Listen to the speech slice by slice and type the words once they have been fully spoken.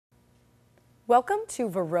Welcome to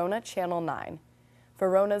Verona Channel 9,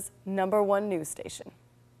 Verona's #1 news station.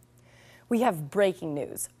 We have breaking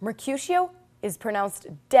news. Mercutio is pronounced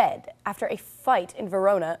dead after a fight in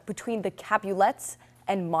Verona between the Capulets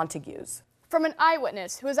and Montagues. From an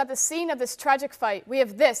eyewitness who was at the scene of this tragic fight, we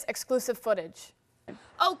have this exclusive footage.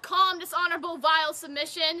 Oh, calm, dishonorable, vile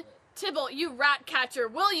submission. Tybalt, you rat catcher,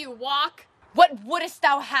 will you walk? What wouldst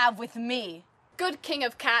thou have with me? Good king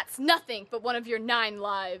of cats, nothing but one of your 9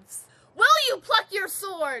 lives. Will you pluck your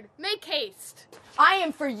sword? Make haste. I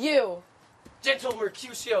am for you. Gentle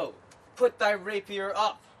Mercutio, put thy rapier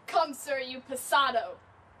up. Come, sir, you passado.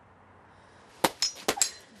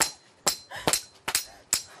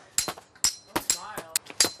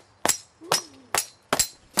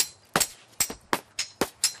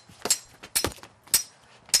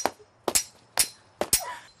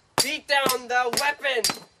 Beat down thou weapon!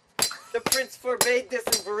 The prince forbade this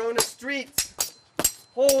in Verona streets.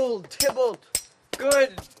 Hold, Tybalt!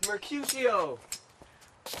 Good, Mercutio!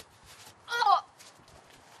 Oh!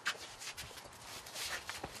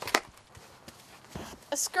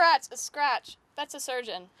 A scratch. That's a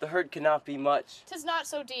surgeon. The hurt cannot be much. 'Tis not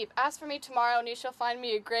so deep. Ask for me tomorrow, and ye shall find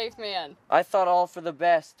me a grave man. I thought all for the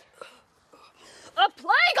best. A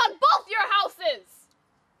plague on both your houses!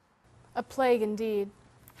 A plague indeed.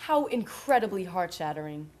 How incredibly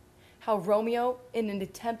heart-shattering. How Romeo, in an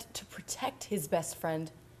attempt to protect his best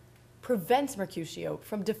friend, prevents Mercutio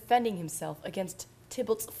from defending himself against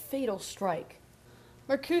Tybalt's fatal strike.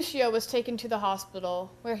 Mercutio was taken to the hospital,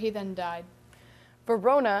 where he then died.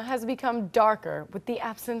 Verona has become darker with the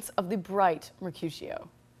absence of the bright Mercutio.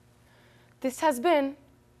 This has been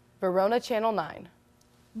Verona Channel 9.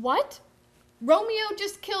 What? Romeo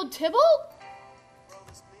just killed Tybalt?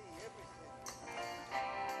 Promise me everything.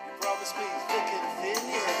 You promise me thick and thin,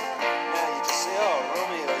 yeah.